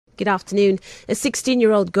Good afternoon. A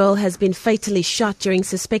 16-year-old girl has been fatally shot during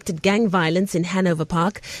suspected gang violence in Hanover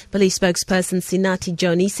Park. Police spokesperson Sinati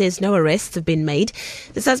Joni says no arrests have been made.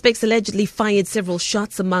 The suspects allegedly fired several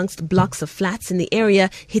shots amongst blocks of flats in the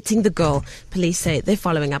area, hitting the girl. Police say they're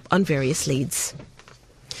following up on various leads.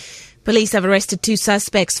 Police have arrested 2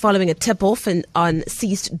 suspects following a tip-off on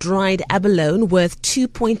seized dried abalone worth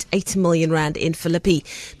 2.8 million rand in Philippi.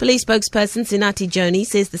 Police spokesperson Sinati Joni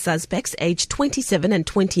says the suspects, aged 27 and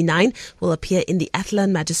 29, will appear in the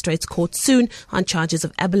Athlone Magistrates Court soon on charges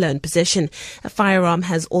of abalone possession. A firearm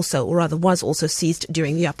was also seized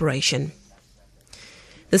during the operation.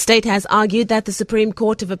 The state has argued that the Supreme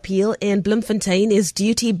Court of Appeal in Bloemfontein is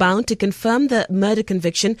duty-bound to confirm the murder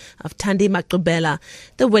conviction of Thandi Maqubela.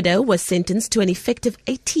 The widow was sentenced to an effective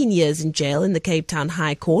 18 years in jail in the Cape Town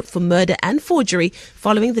High Court for murder and forgery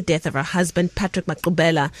following the death of her husband, Patrick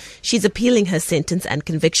Maqubela. She's appealing her sentence and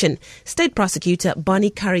conviction. State prosecutor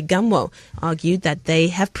Bonnie Karigamwo argued that they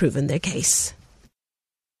have proven their case.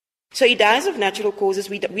 So he dies of natural causes.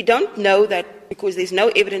 We don't know that because there's no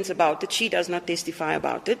evidence about it. She does not testify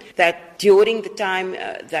about it. That during the time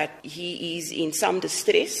that he is in some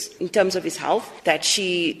distress in terms of his health, that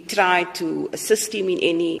she tried to assist him in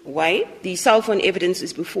any way. The cell phone evidence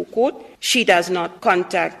is before court. She does not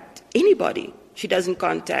contact anybody. She doesn't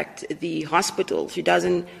contact the hospital. She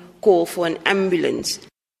doesn't call for an ambulance.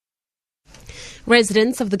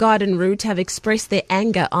 Residents of the Garden Route have expressed their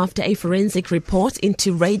anger after a forensic report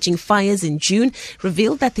into raging fires in June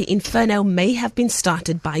revealed that the inferno may have been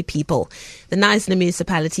started by people. The Knysna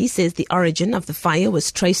municipality says the origin of the fire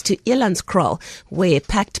was traced to Elandskraal, where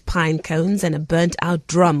packed pine cones and a burnt-out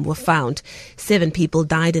drum were found. 7 people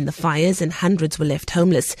died in the fires and hundreds were left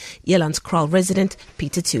homeless. Elandskraal resident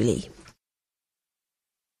Peter Thuli.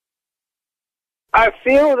 I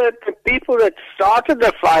feel that the people that started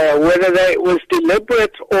the fire, whether it was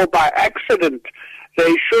deliberate or by accident,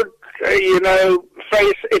 they should,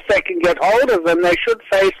 face, if they can get hold of them, they should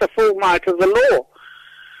face the full might of the law.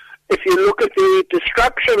 If you look at the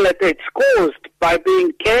destruction that it's caused by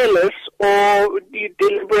being careless or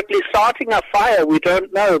deliberately starting a fire, we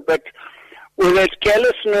don't know. But whether it's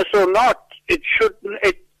carelessness or not, they should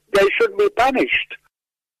be punished.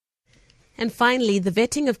 And finally, the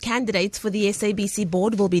vetting of candidates for the SABC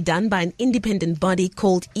board will be done by an independent body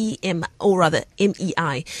called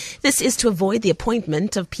MEI. This is to avoid the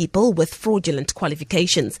appointment of people with fraudulent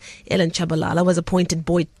qualifications. Ellen Chabalala was appointed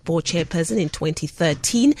board chairperson in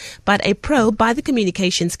 2013, but a probe by the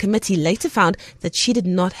Communications Committee later found that she did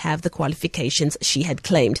not have the qualifications she had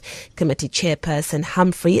claimed. Committee chairperson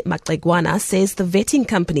Humphrey Maqegwana says the vetting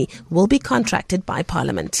company will be contracted by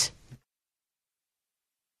Parliament.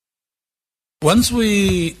 Once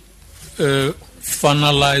we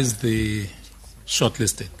finalize the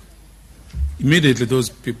shortlisting, immediately those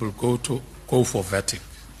people go for vetting,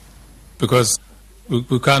 because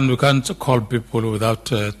we can't call people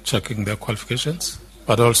without checking their qualifications,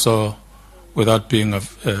 but also without being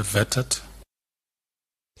vetted.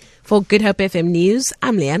 For Good Hope FM News,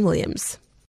 I'm Leanne Williams.